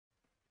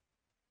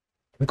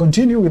We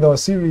continue with our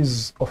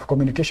series of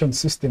communication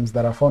systems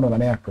that are found on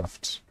an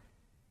aircraft.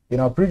 In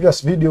our previous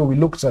video, we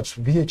looked at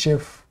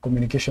VHF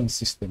communication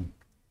system.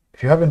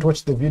 If you haven't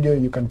watched the video,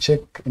 you can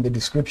check in the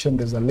description.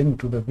 There's a link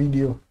to the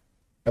video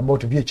about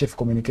VHF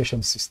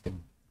communication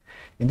system.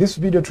 In this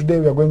video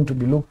today, we are going to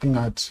be looking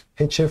at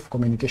HF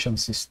communication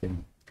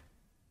system.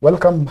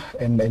 Welcome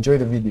and enjoy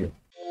the video.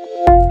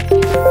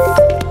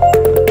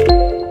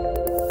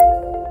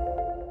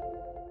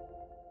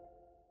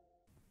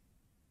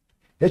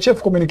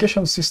 HF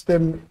communication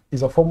system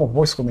is a form of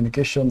voice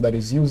communication that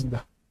is used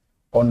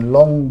on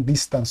long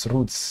distance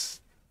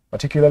routes,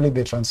 particularly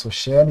the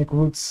transoceanic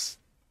routes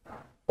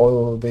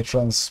or the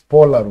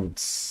transpolar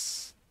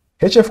routes.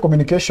 HF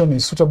communication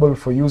is suitable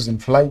for use in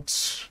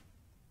flight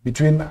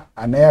between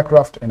an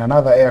aircraft and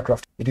another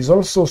aircraft. It is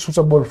also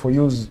suitable for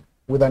use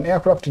with an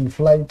aircraft in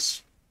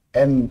flight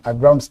and a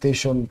ground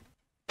station.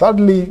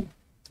 Thirdly,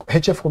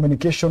 HF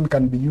communication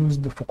can be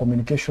used for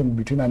communication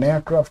between an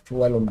aircraft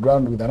while on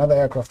ground with another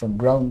aircraft on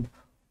ground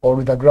or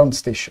with a ground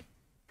station.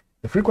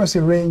 The frequency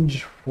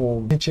range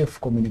for HF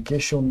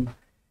communication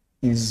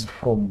is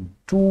from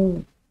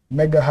 2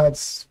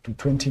 megahertz to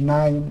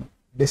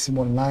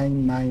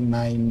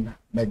 29.999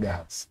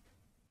 megahertz.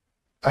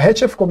 A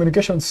HF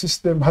communication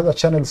system has a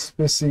channel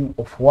spacing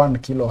of 1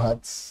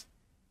 kilohertz,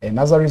 and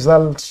as a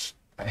result,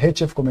 a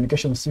HF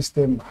communication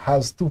system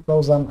has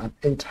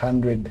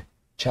 2,800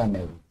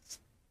 channels.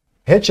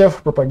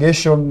 HF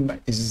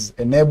propagation is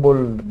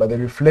enabled by the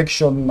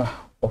reflection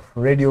of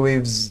radio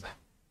waves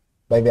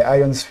by the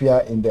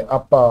ionosphere in the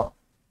upper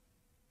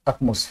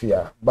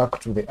atmosphere back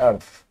to the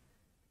Earth.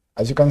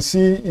 As you can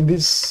see in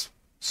this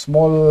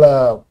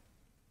small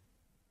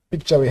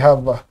picture, we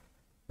have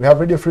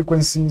radio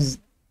frequencies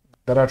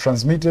that are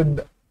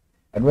transmitted,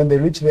 and when they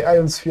reach the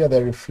ionosphere,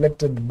 they're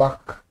reflected back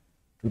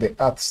to the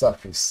Earth's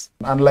surface.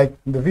 Unlike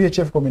the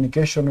VHF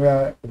communication,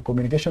 where the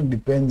communication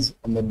depends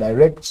on the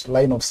direct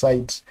line of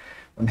sight,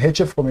 on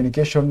HF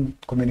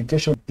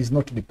communication is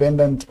not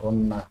dependent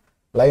on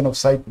line of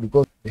sight,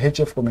 because the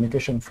HF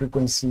communication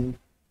frequency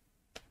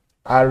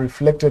are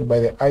reflected by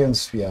the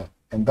ionosphere,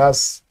 and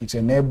thus it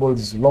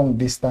enables long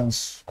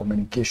distance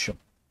communication.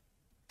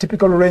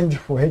 Typical range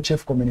for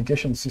HF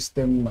communication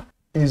system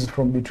is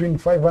from between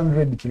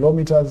 500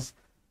 kilometers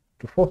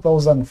to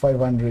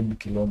 4,500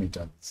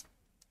 kilometers.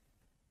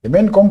 The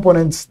main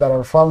components that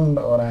are found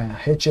on a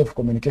HF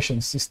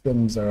communication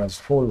systems are as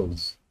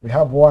follows. We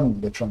have 1,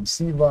 the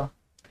transceiver.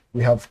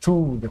 We have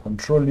 2, the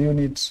control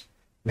unit.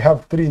 We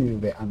have 3,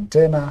 the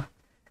antenna.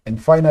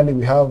 And finally,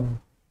 we have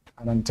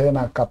an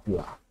antenna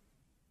coupler.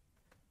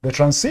 The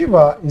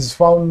transceiver is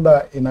found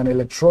in an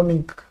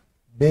electronic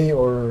bay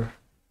or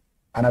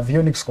an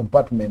avionics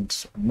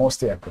compartment on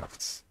most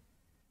aircrafts.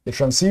 The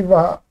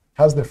transceiver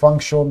has the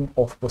function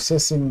of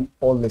processing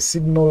all the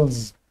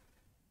signals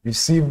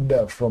received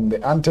from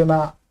the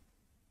antenna,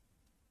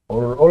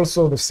 or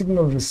also the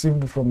signals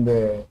received from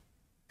the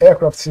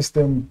aircraft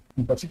system,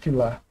 in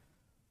particular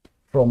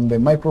from the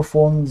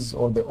microphones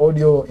or the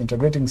audio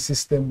integrating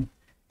system.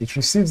 It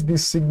receives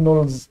these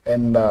signals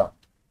and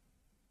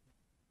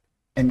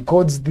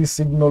encodes these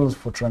signals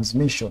for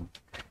transmission.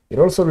 It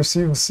also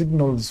receives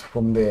signals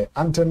from the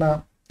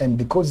antenna and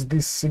decodes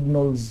these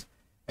signals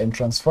and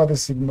transfers the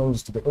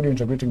signals to the audio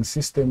integrating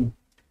system.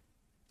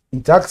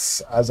 It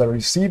acts as a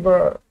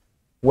receiver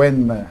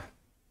when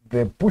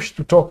the push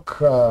to talk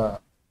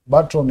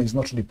button is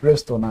not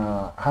depressed on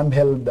a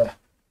handheld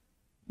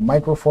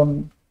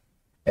microphone,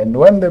 and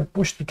when the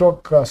push to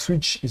talk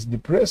switch is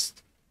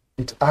depressed,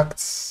 it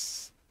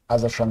acts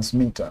as a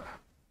transmitter.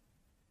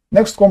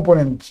 Next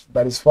component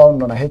that is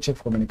found on a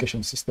HF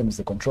communication system is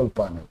the control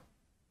panel.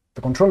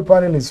 The control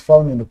panel is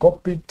found in the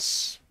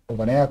cockpit of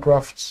an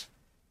aircraft.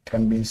 It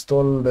can be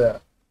installed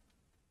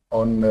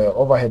on the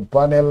overhead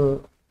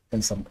panel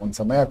on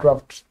some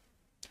aircraft.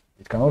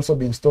 It can also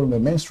be installed on the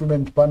main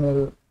instrument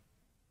panel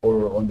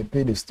or on the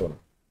pedestal,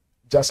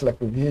 just like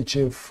the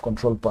VHF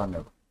control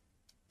panel.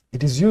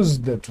 It is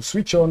used to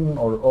switch on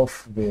or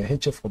off the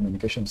HF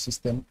communication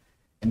system.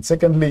 And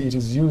secondly, it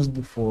is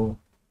used for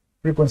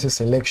frequency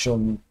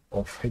selection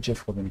of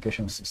HF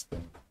communication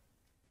system.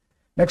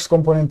 Next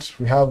component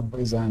we have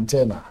is an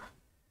antenna.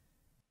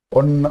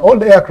 On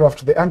old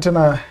aircraft, the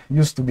antenna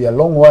used to be a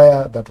long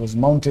wire that was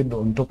mounted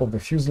on top of the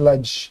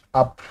fuselage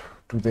up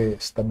to the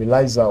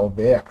stabilizer of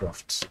the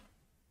aircraft.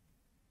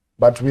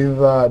 But with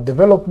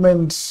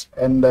development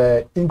and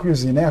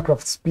increase in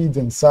aircraft speed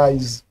and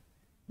size,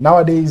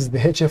 nowadays the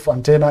HF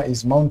antenna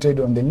is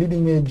mounted on the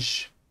leading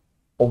edge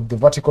of the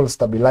vertical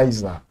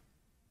stabilizer.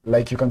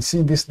 Like you can see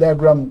in this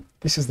diagram,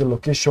 this is the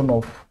location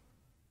of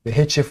the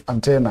HF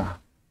antenna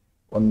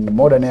on the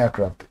modern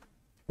aircraft.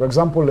 For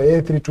example, the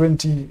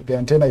ATA23, the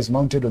antenna is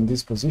mounted on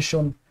this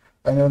position,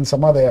 and on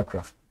some other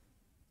aircraft.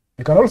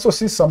 You can also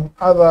see some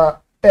other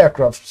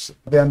aircrafts,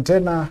 the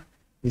antenna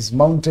is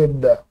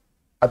mounted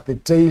at the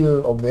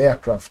tail of the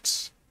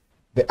aircraft.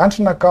 The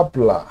antenna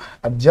coupler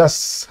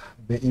adjusts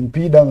the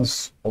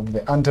impedance of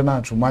the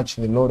antenna to match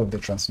the load of the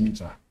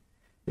transmitter.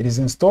 It is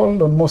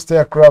installed on most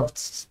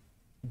aircrafts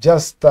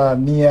just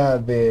near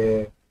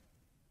the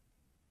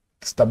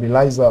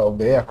stabilizer of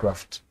the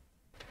aircraft.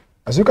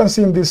 As you can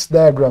see in this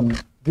diagram,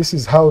 this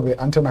is how the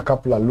antenna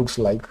coupler looks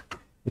like.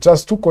 It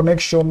has two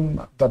connections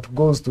that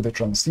goes to the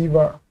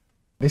transceiver.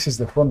 This is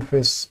the front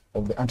face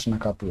of the antenna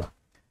coupler.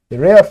 The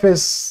rear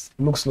face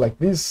looks like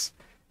this,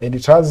 and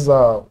it has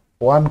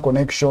one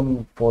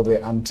connection for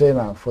the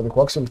antenna, for the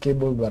coaxial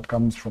cable that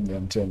comes from the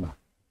antenna.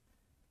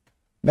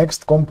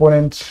 Next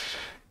component,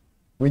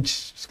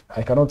 which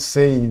I cannot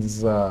say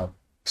is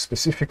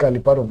specifically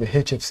part of the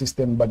HF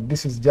system, but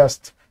this is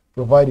just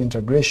provide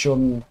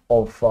integration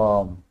of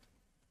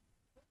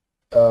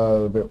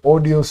the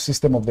audio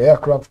system of the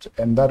aircraft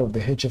and that of the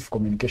HF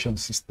communication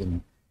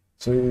system.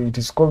 So it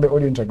is called the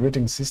audio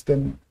integrating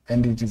system,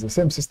 and it is the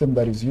same system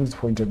that is used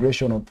for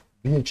integration of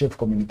VHF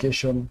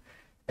communication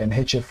and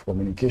HF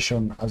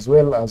communication, as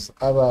well as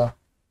other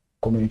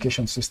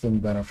communication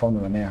systems that are found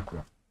on an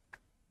aircraft.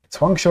 Its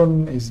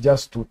function is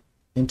just to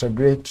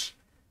integrate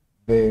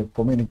the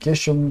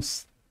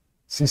communications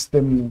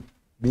system,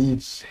 be it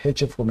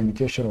HF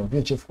communication or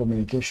VHF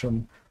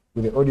communication,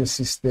 with the audio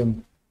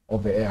system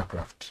of the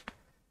aircraft.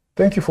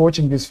 Thank you for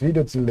watching this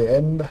video till the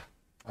end.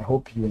 I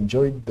hope you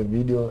enjoyed the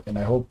video, and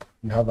I hope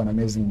you have an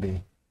amazing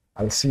day.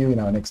 I'll see you in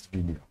our next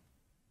video.